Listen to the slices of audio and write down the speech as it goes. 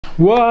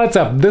What's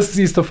up? This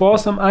is Stoic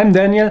Philosophy. I'm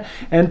Daniel,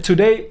 and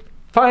today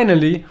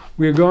finally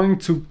we're going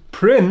to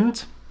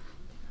print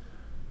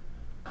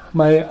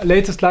my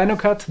latest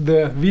Linocut,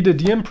 the Vide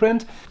Diem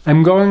print.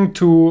 I'm going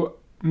to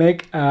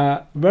make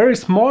a very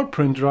small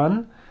print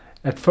run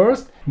at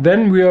first,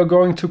 then we are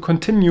going to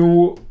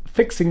continue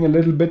fixing a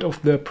little bit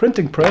of the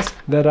printing press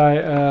that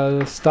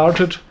I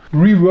started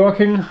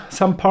reworking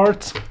some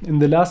parts in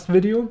the last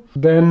video.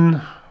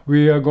 Then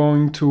we are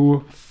going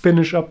to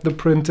finish up the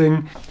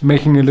printing,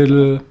 making a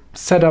little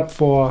setup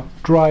for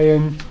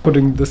drying,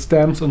 putting the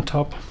stamps on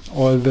top,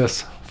 all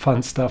this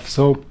fun stuff.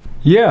 So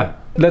yeah,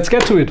 let's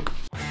get to it.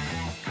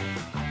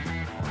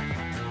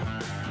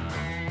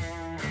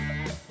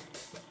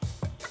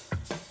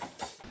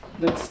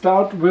 Let's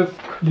start with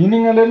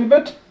cleaning a little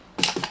bit.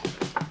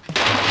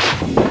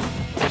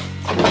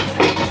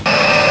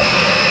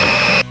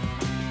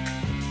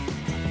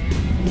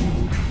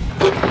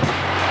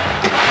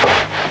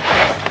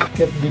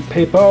 Get the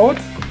paper out.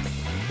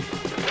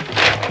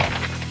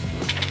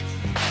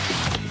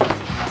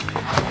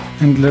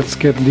 And let's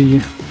get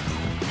the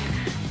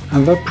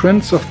other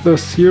prints of the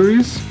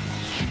series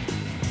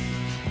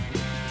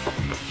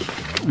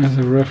as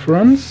a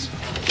reference.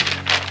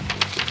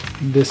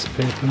 This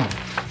paper.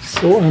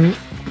 So I'm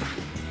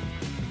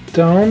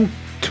down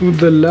to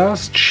the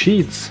last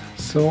sheets,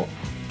 so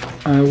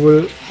I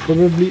will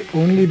probably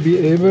only be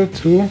able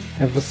to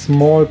have a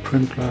small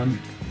print run.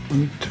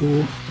 1,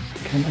 2,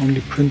 can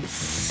only print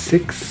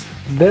 6.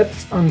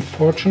 That's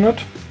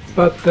unfortunate,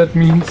 but that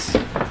means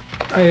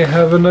I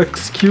have an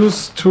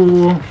excuse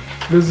to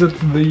visit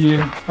the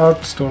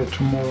art store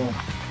tomorrow,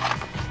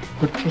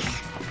 which is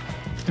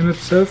in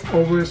itself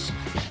always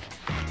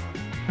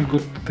a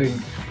good thing.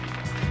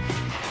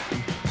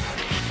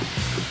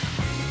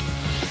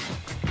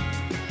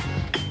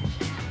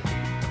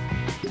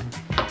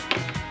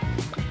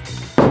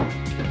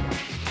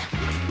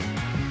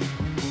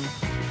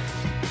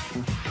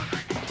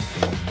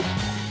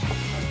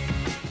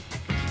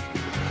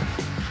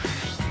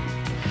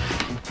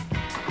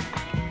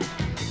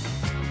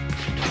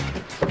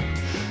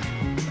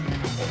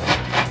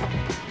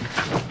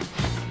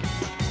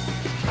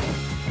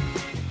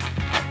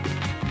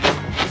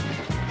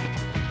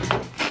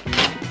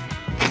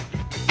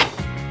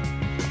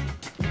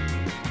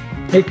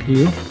 Thank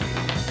you.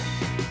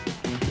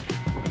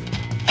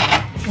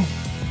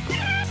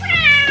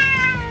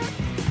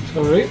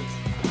 Sorry.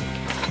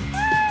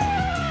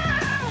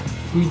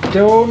 We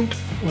don't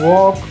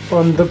walk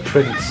on the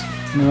prints.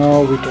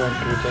 No, we don't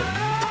do that.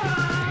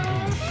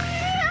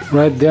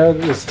 Right there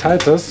is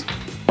Titus,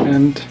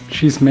 and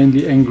she's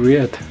mainly angry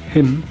at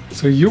him.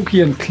 So Yuki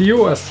and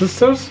Cleo are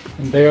sisters,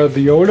 and they are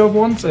the older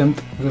ones, and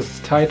this is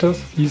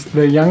Titus. He's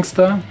the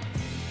youngster.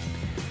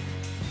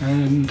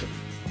 And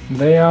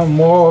they are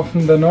more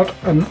often than not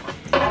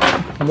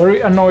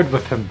very annoyed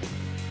with him.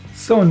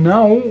 So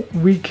now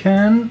we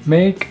can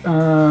make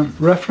a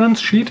reference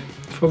sheet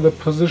for the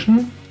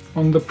position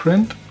on the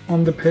print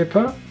on the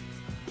paper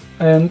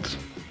and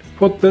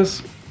put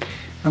this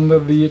under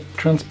the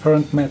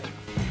transparent mat.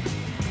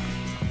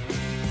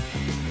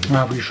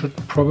 We should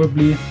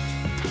probably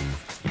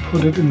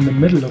put it in the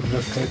middle of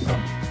the paper.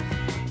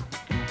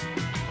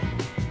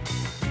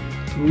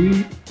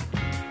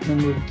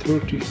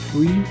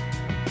 333.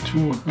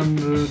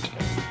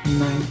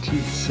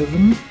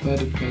 297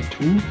 divided by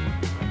 2.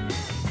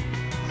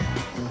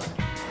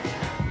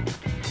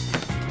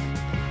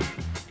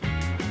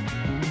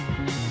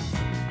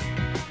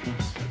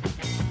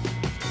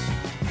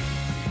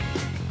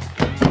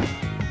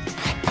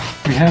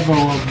 We have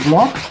our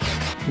block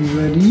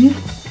ready.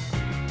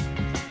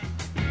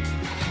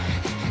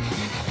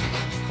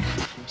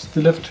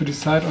 Still have to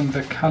decide on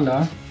the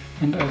color,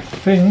 and I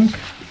think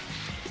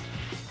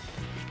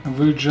I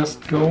will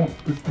just go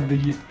with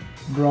the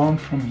brown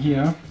from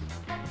here.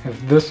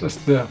 Have this as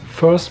the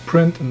first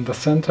print in the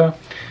center,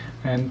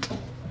 and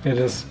it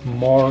is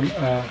more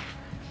a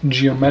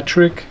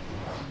geometric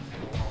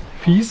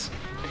piece,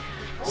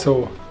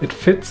 so it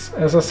fits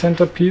as a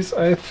centerpiece,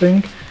 I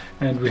think.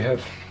 And we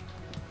have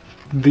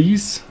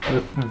these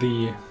with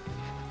the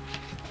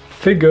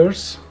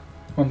figures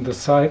on the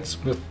sides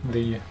with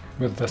the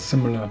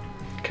similar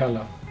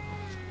color.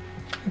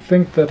 I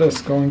think that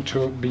is going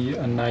to be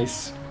a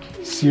nice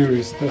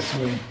series this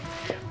way.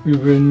 We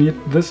will need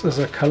this as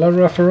a color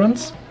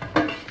reference,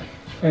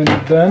 and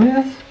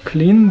then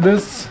clean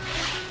this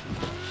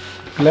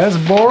glass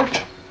board.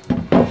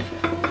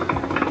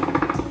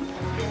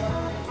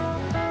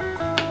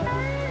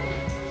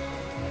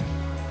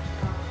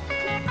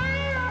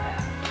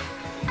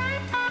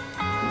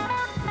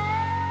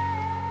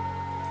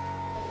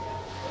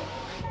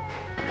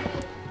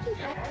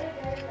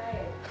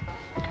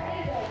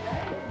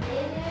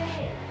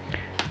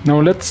 Now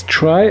let's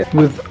try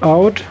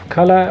without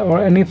color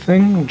or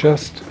anything,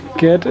 just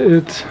get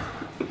it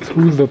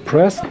through the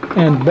press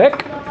and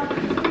back.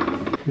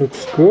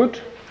 Looks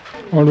good.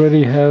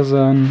 Already has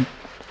an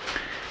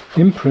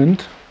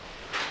imprint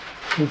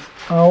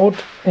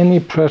without any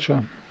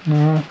pressure.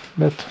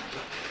 That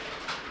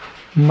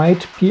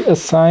might be a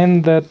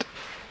sign that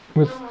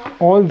with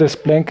all these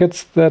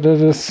blankets that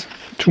it is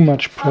too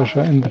much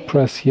pressure in the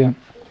press here.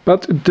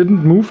 But it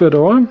didn't move at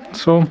all,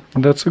 so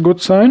that's a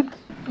good sign.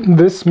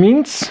 This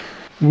means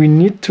we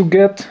need to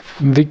get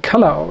the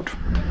color out.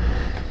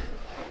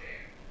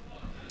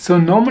 So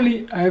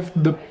normally I have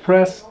the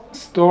press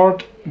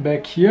stored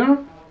back here.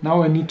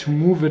 Now I need to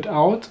move it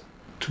out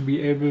to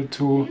be able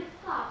to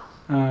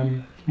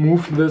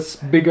move this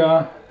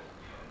bigger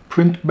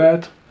print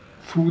bed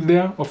through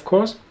there, of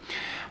course.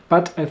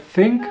 But I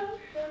think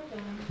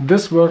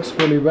this works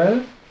really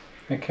well.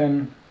 I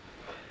can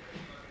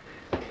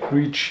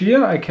reach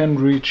here, I can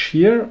reach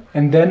here,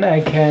 and then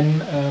I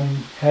can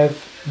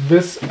have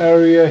this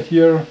area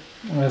here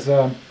as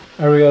an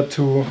area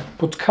to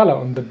put color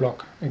on the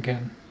block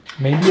again.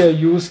 Maybe I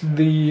use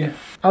the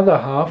other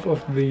half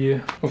of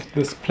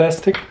this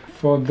plastic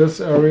for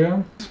this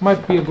area. This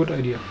might be a good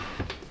idea.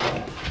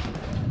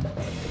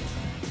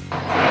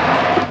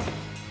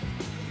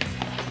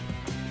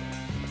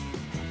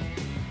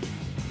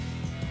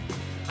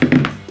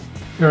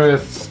 Here I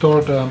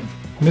stored a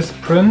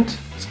misprint.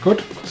 It's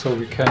good, so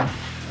we can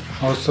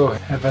also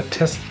have a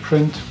test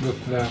print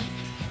with the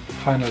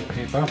final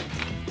paper.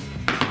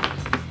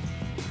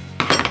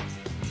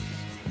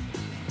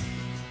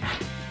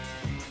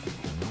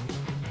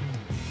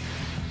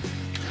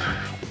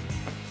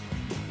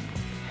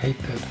 Hate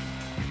that.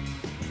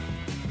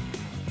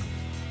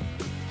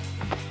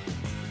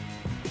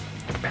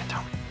 Better.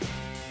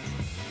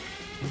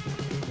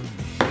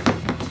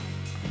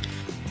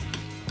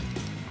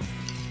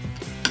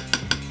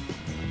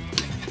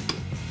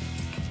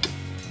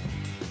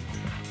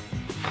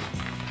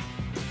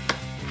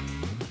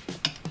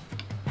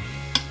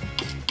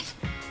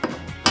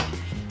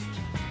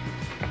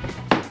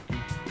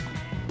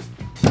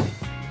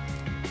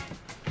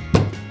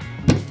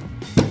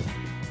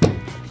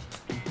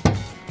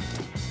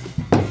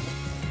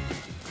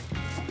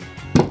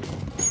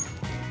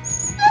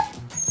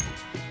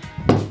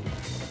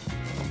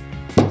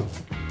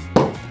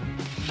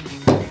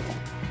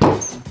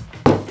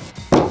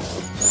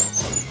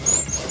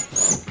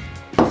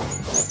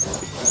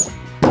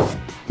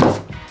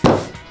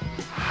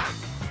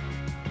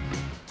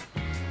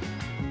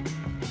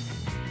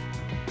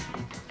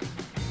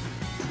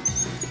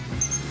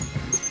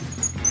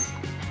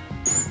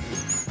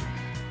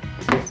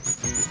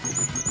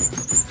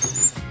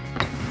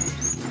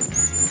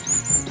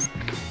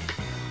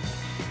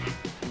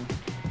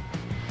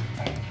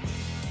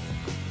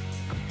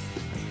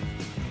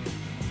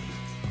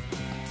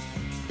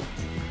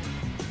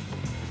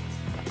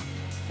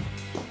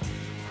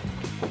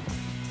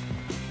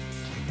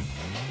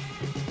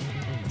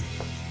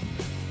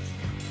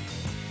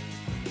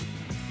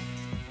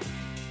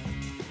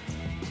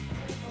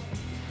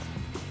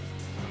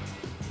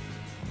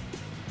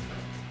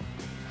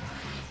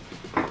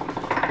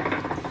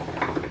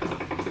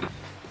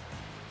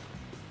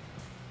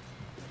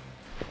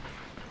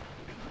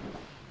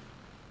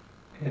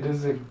 It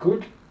is a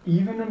good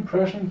even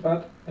impression,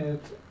 but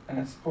it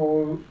has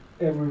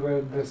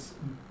everywhere this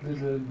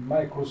little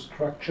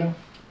microstructure.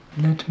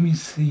 Let me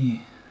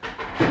see.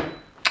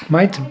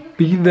 Might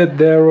be that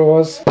there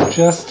was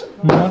just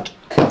not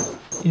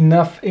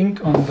enough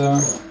ink on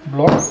the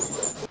block.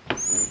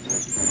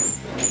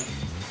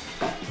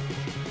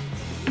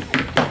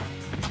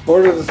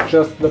 Or is it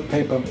just the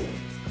paper?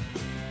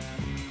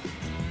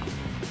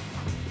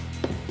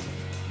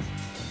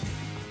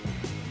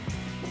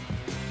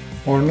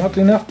 Or not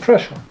enough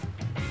pressure.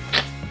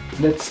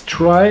 Let's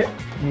try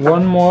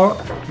one more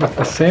with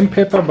the same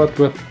paper but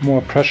with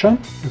more pressure.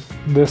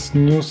 With this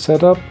new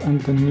setup and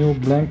the new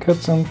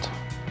blankets and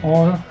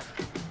all,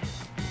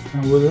 I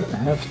will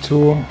have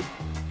to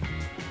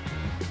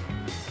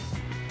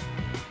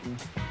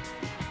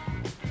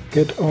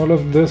get all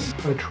of this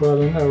by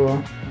trial and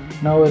error.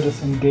 Now it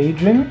is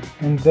engaging,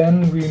 and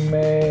then we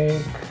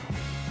make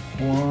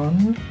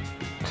 1,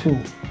 2.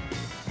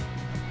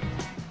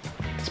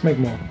 Let's make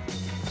more.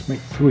 Let's make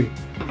 3.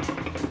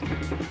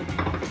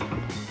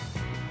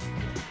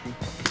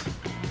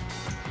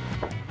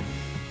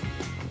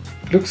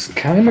 Looks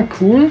kinda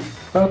cool,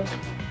 but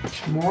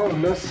more or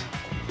less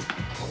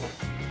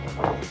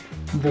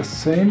the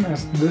same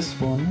as this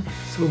one.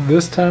 So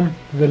this time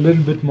with a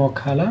little bit more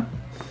color.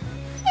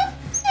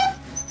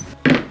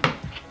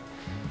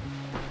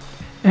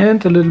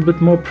 And a little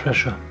bit more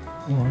pressure.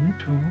 1,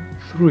 2,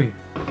 3.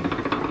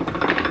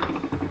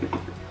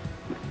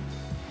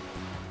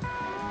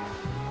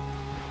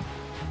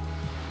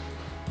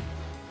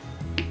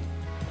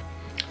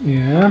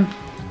 Yeah,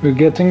 we're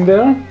getting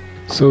there.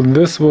 So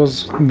this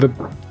was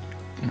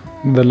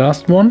the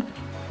last one,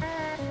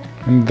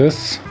 and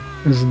this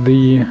is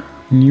the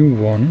new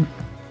one.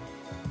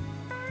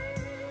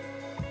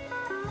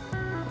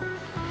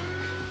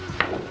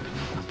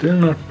 Still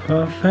not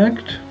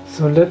perfect.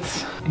 So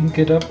let's ink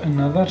it up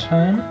another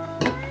time,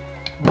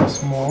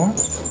 once more.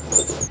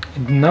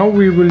 And now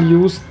we will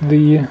use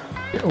the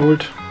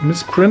old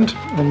misprint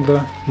on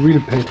the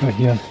real paper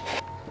here.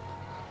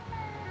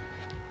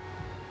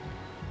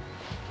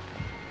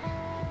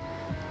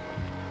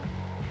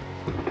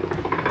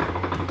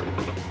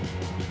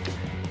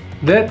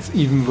 That's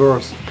even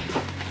worse.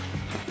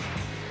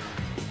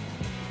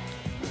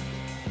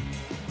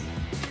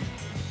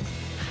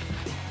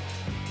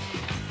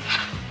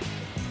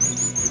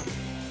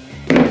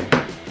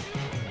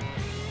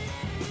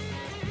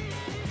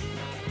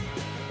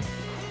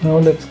 Now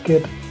let's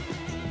get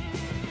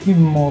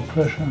even more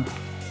pressure.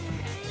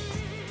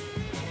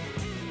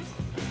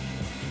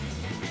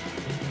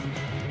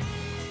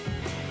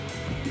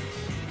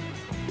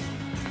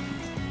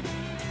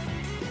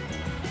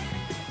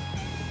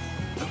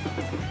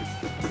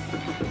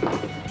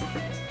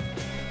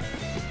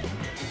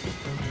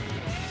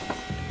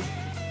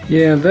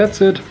 Yeah,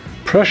 that's it.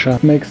 Pressure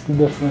makes the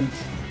difference.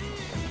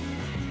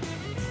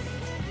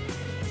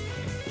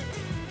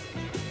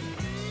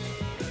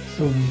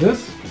 So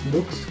this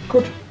looks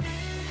good.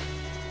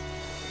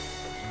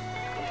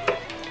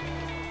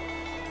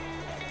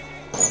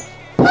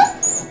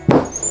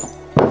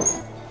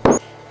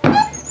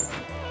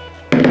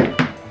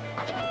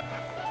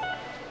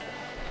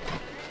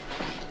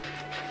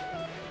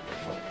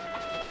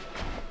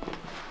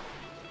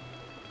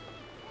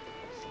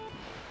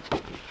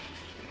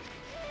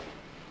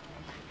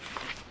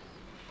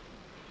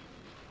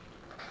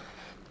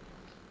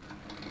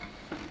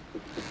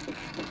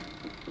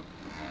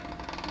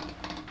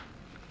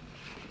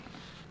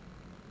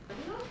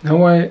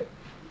 Now I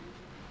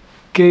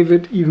gave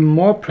it even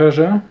more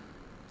pressure,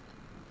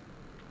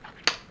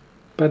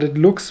 but it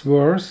looks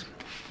worse,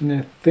 and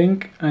I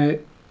think I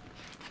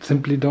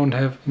simply don't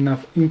have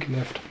enough ink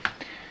left,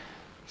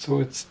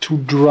 so it's too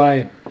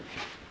dry.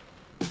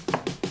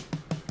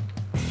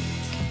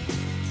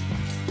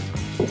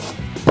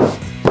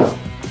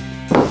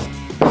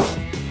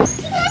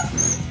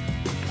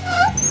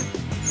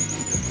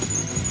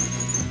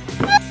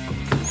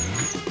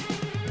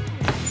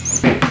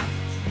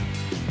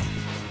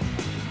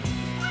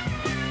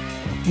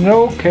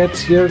 No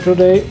cats here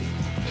today,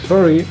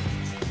 sorry.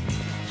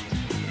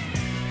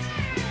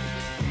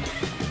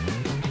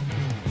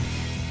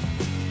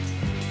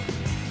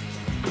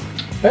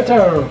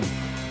 Better!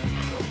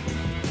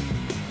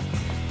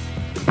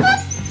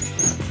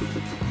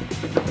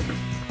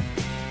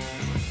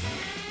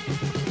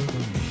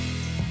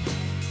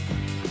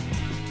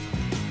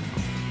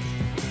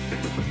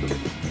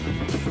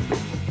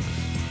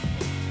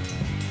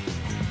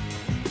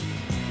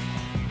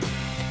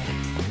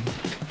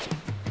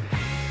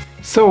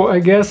 So I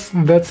guess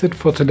that's it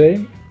for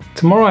today.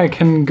 Tomorrow I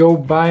can go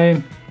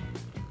buy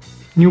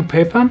new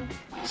paper,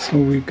 so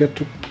we get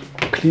to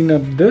clean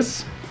up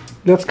this.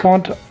 Let's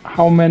count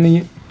how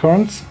many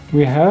turns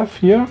we have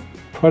here,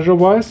 pressure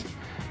wise.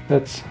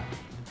 That's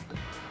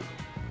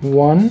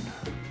 1,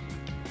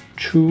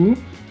 2,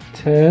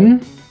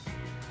 10,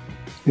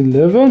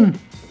 11,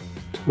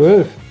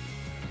 12.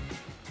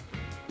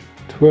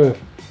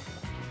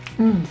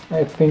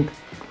 I think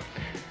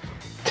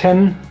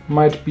 10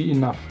 might be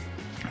enough.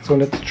 So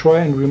let's try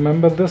and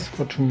remember this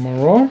for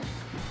tomorrow.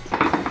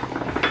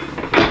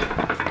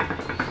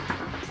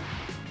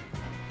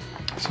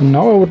 So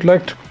now I would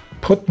like to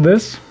put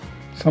this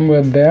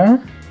somewhere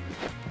there,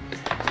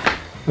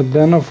 but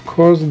then of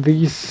course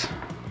these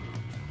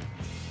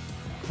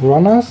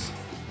runners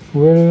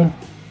will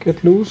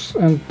get loose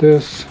and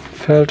this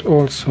felt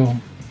also.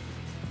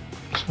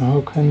 So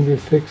how can we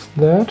fix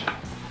that?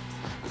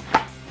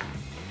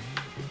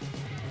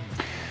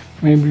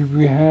 Maybe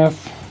we have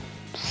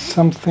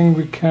something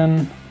we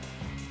can,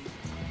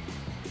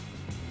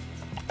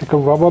 like a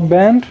rubber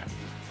band,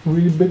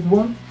 really big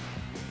one.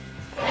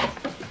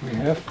 We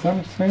have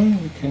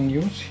something we can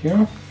use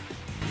here.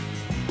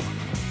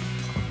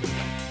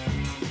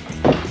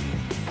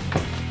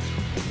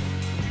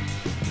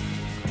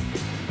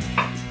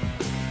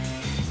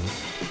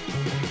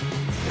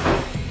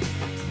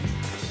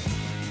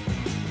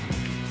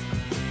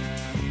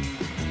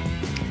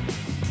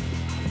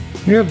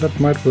 Yeah, that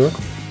might work.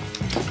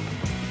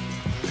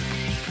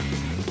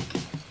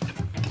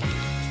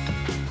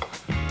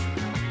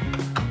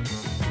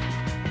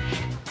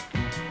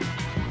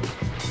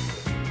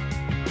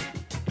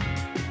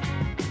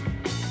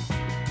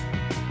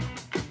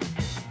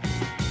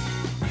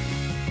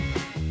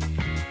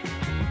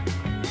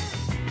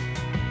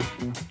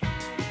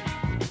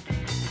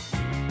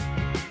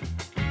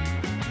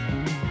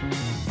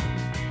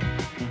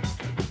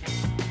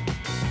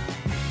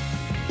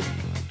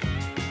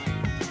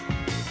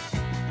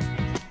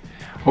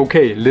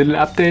 Okay, little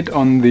update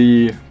on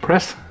the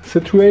press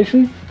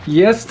situation.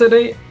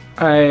 Yesterday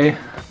I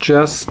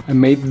just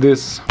made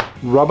this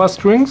rubber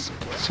strings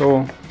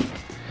so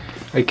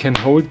I can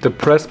hold the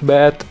press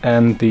bed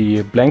and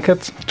the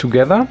blankets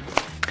together.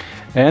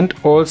 And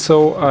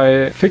also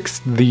I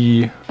fixed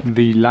the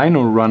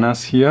lino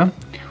runners here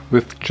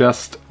with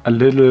just a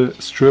little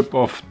strip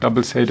of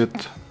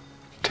double-sided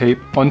tape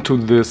onto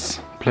this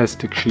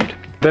plastic sheet.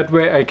 That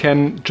way I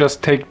can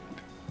just take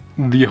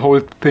the whole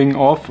thing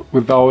off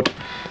without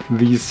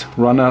these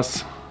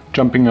runners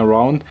jumping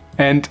around.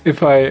 And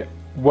if I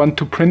want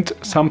to print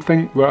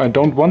something where I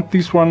don't want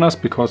these runners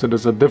because it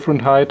is a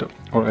different height,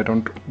 or I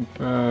don't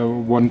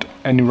want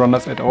any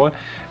runners at all,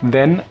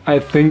 then I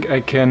think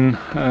I can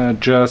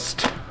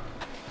just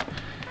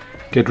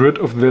get rid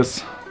of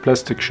this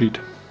plastic sheet.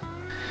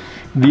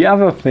 The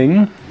other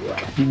thing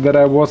that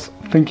I was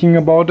thinking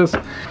about is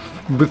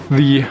with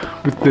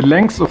the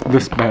length of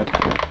this bed.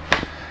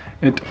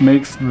 It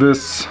makes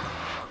this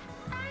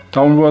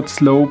downward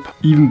slope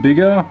even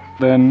bigger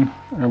than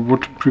I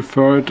would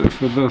prefer it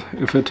if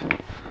it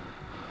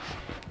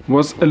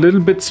was a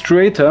little bit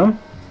straighter.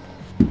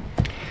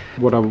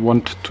 What I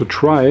want to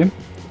try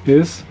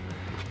is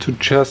to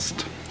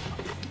just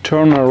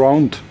turn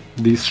around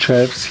these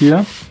shelves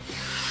here.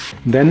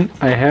 Then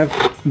I have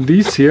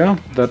these here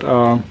that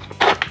are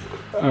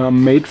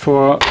made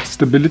for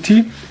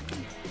stability,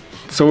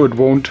 so it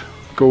won't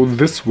go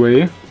this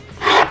way.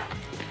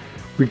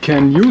 We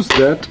can use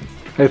that.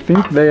 I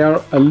think they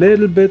are a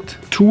little bit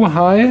too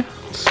high,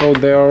 so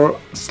they are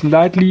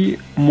slightly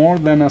more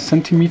than a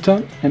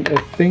centimeter, and I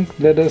think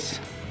that is,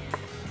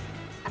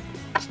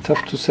 it's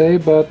tough to say,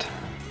 but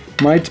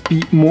might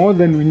be more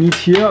than we need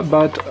here,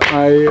 but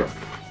I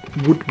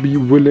would be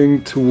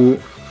willing to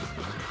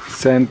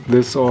sand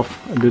this off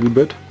a little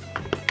bit.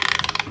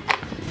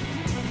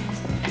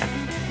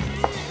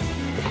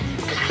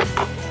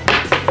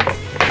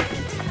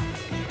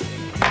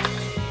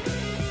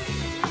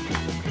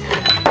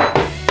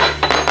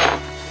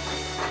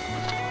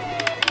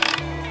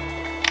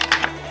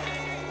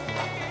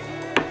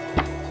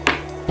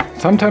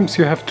 Sometimes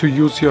you have to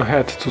use your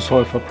head to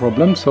solve a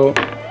problem, so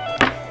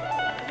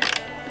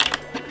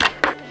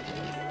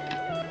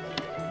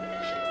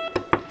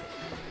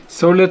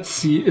let's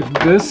see if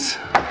this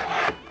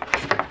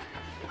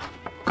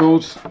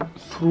goes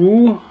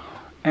through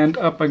and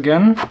up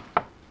again.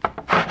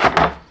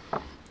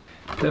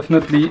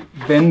 Definitely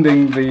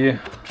bending the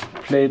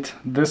plate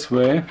this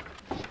way.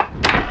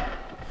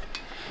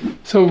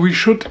 So we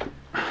should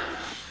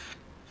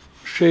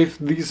shave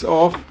these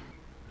off.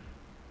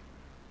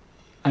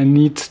 I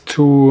need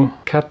to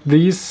cut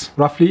these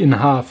roughly in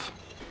half.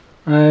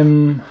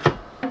 I'm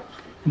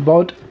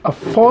about a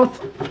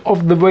fourth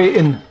of the way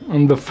in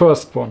on the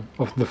first one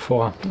of the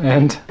four,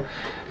 and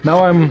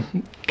now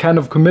I'm kind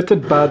of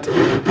committed, but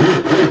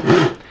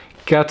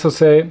got to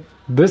say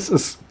this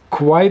is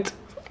quite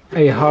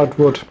a hard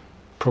wood,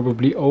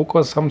 probably oak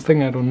or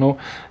something, I don't know.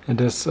 It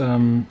is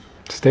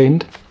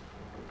stained,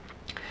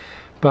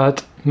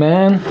 but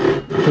man,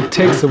 it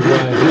takes a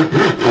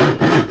while.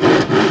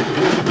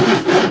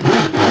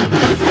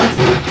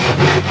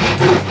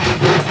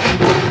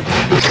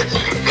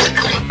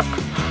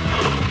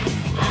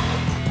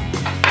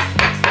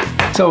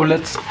 So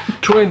let's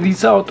try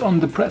these out on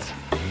the press.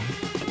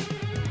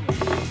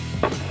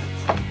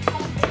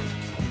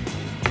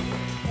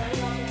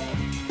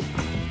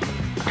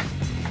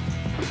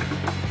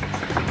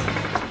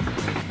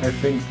 I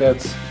think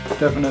that's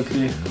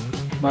definitely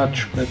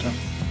much better.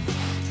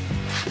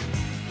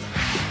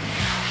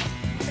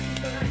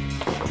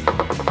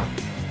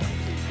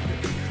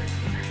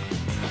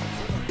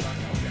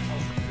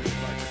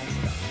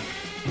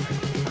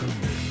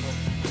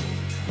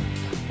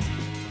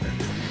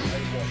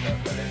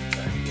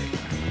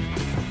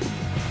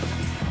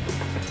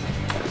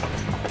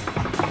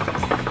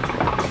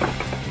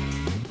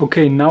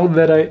 Okay, now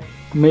that I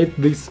made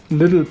these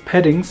little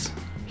paddings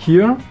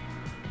here,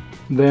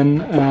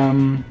 then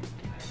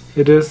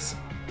it is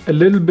a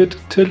little bit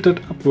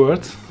tilted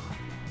upwards,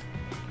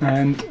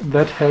 and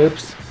that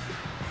helps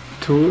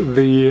to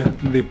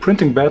the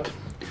printing bed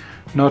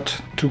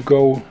not to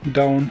go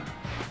down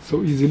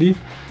so easily.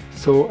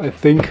 So I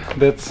think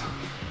that's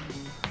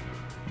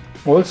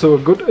also a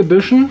good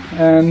addition.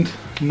 And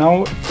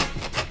now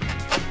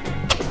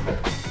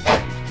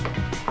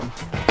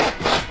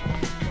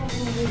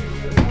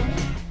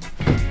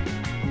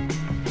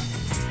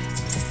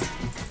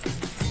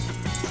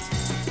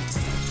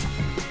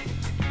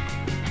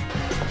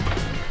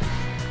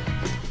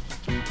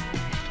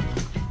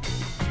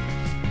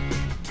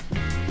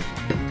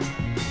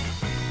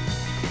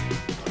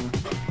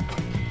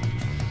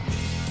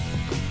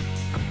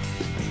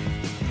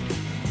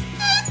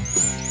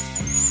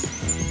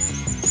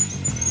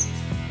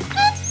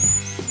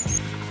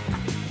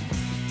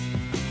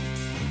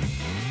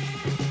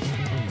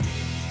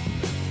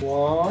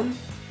one,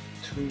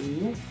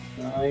 2,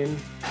 9,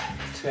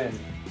 10.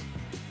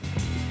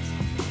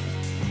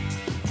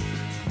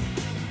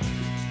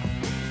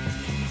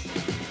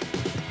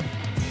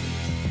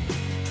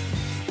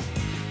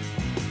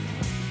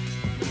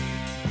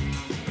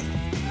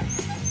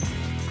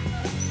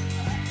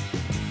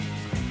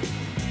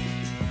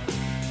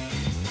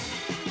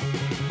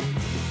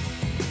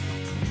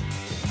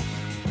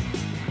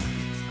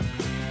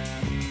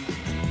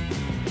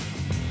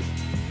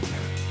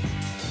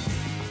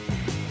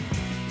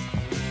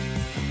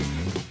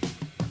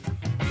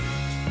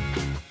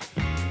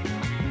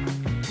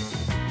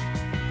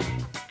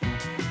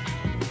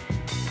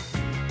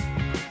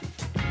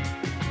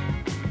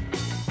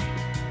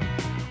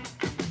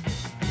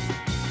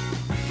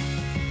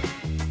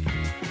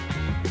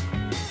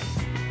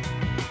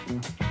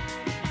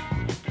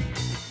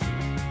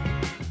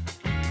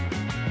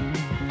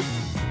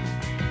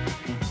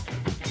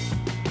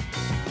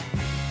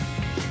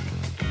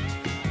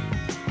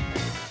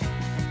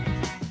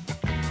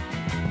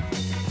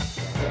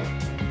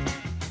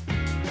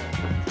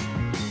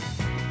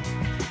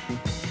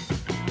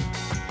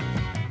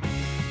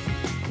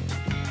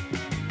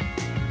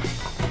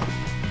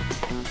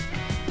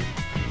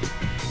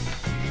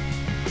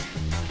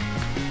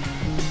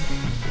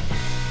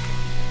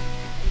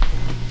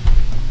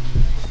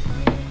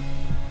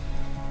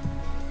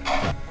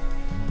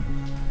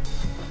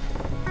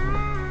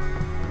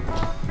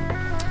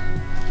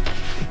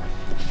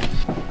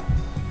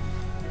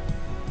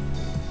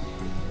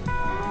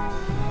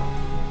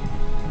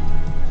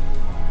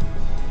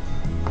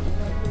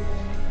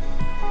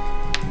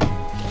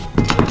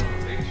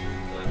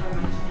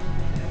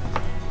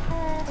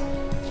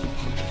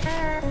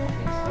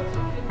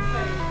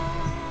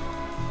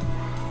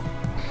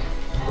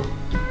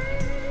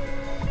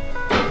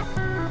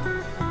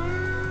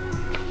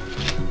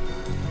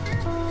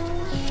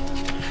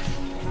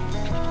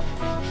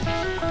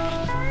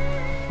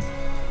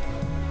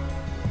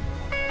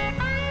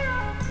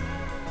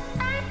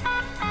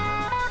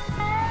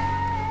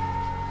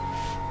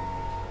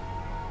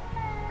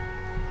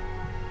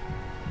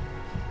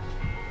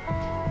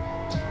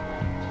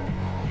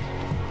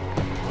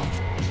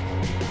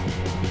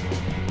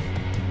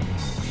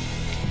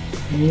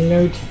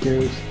 Loads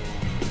goes.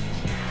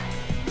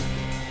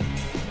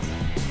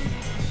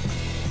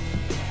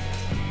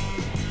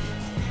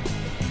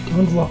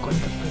 Don't walk on the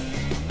place.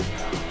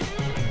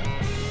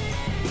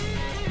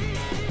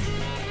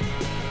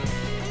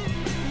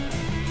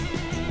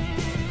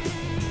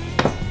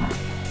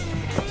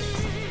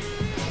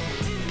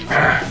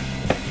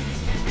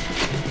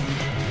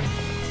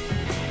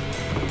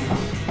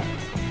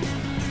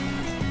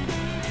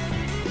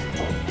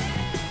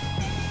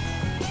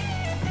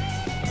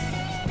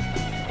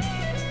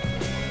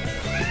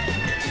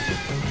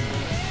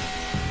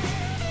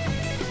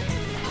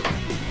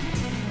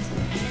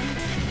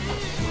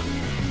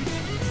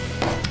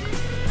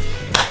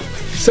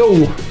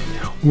 So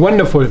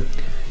wonderful.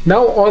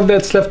 Now all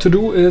that's left to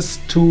do is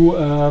to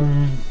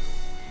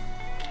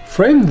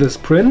frame this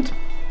print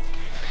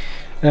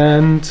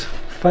and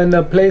find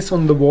a place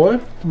on the wall.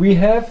 We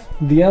have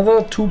the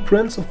other two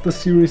prints of the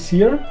series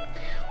here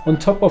on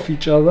top of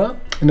each other,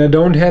 and I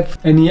don't have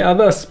any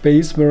other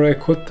space where I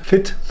could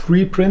fit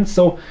 3 prints,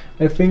 so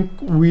I think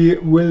we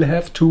will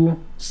have to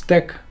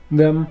stack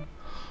them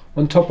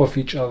on top of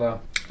each other.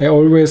 I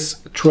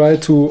always try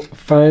to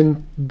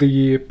find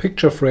the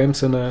picture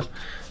frames in a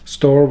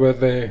store where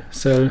they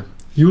sell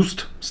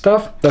used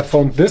stuff. I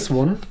found this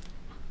one,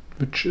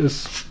 which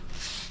is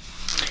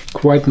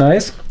quite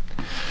nice.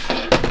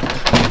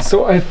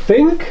 So I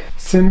think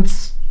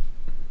since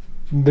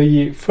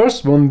the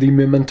first one, the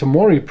Memento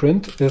Mori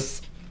print,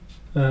 is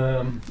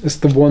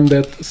the one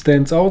that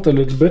stands out a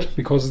little bit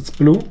because it's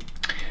blue,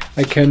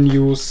 I can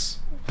use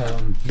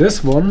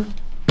this one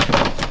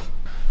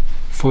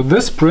for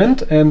this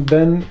print and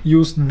then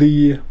use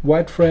the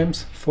white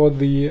frames for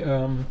the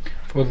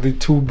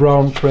 2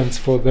 brown prints,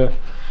 for the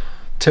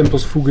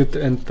Tempus Fugit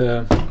and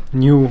the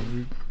new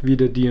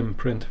Vide Diem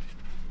print.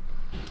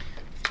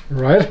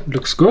 Right,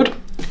 looks good.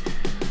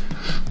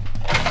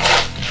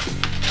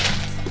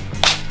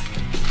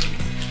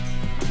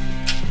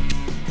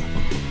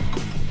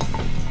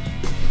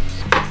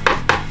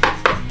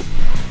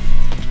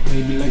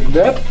 Maybe like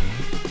that.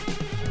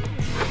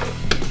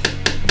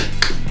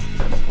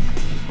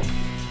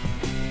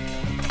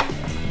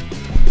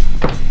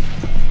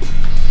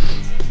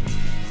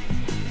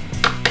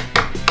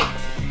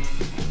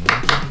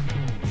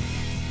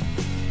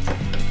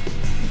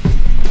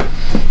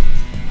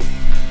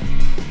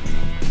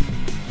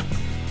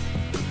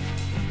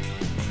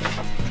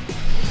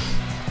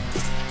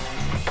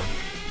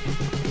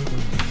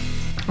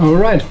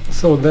 Alright,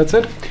 so that's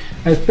it.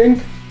 I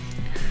think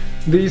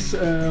these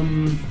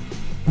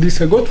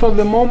are good for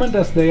the moment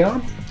as they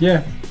are.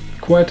 Yeah,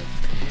 quite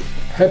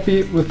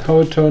happy with how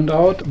it turned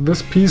out.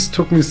 This piece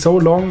took me so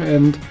long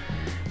and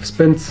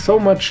spent so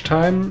much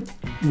time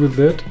with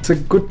it. It's a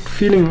good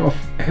feeling of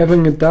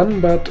having it done,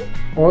 but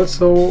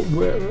also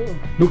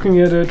looking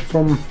at it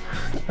from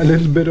a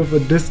little bit of a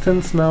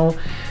distance now.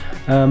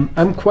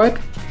 I'm quite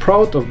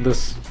proud of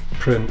this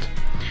print.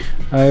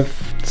 I've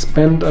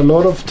spent a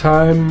lot of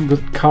time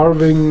with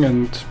carving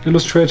and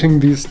illustrating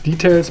these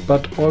details,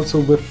 but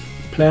also with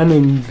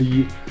planning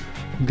the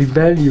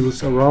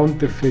values around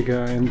the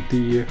figure and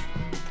the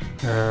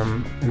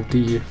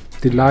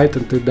light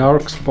and the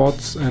dark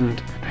spots, and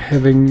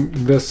having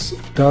this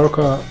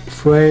darker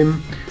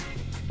frame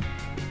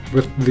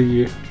with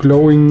the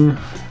glowing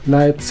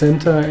light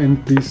center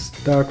and this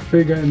dark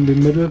figure in the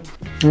middle.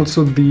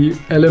 Also the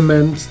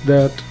elements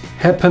that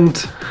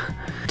happened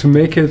to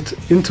make it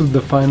into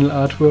the final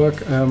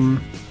artwork.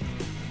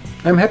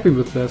 I'm happy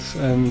with this,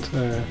 and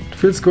it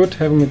feels good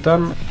having it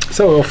done.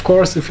 So of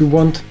course, if you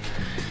want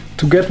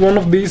to get one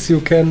of these, you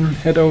can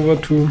head over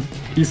to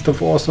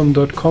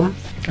eastofawesome.com.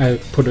 I'll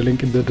put a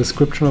link in the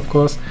description, of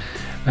course,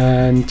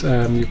 and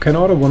you can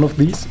order one of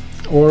these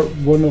or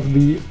one of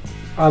the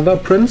other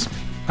prints.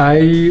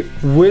 I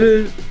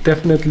will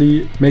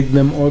definitely make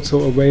them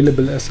also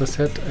available as a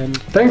set. And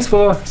thanks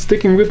for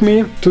sticking with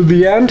me to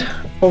the end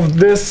of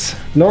this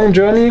long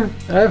journey.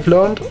 I've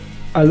learned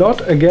a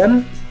lot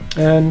again,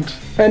 and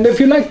if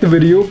you liked the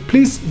video,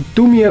 please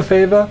do me a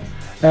favor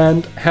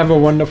and have a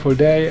wonderful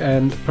day,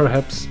 and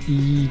perhaps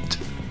eat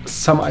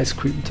some ice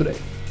cream today.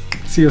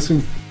 See you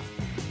soon.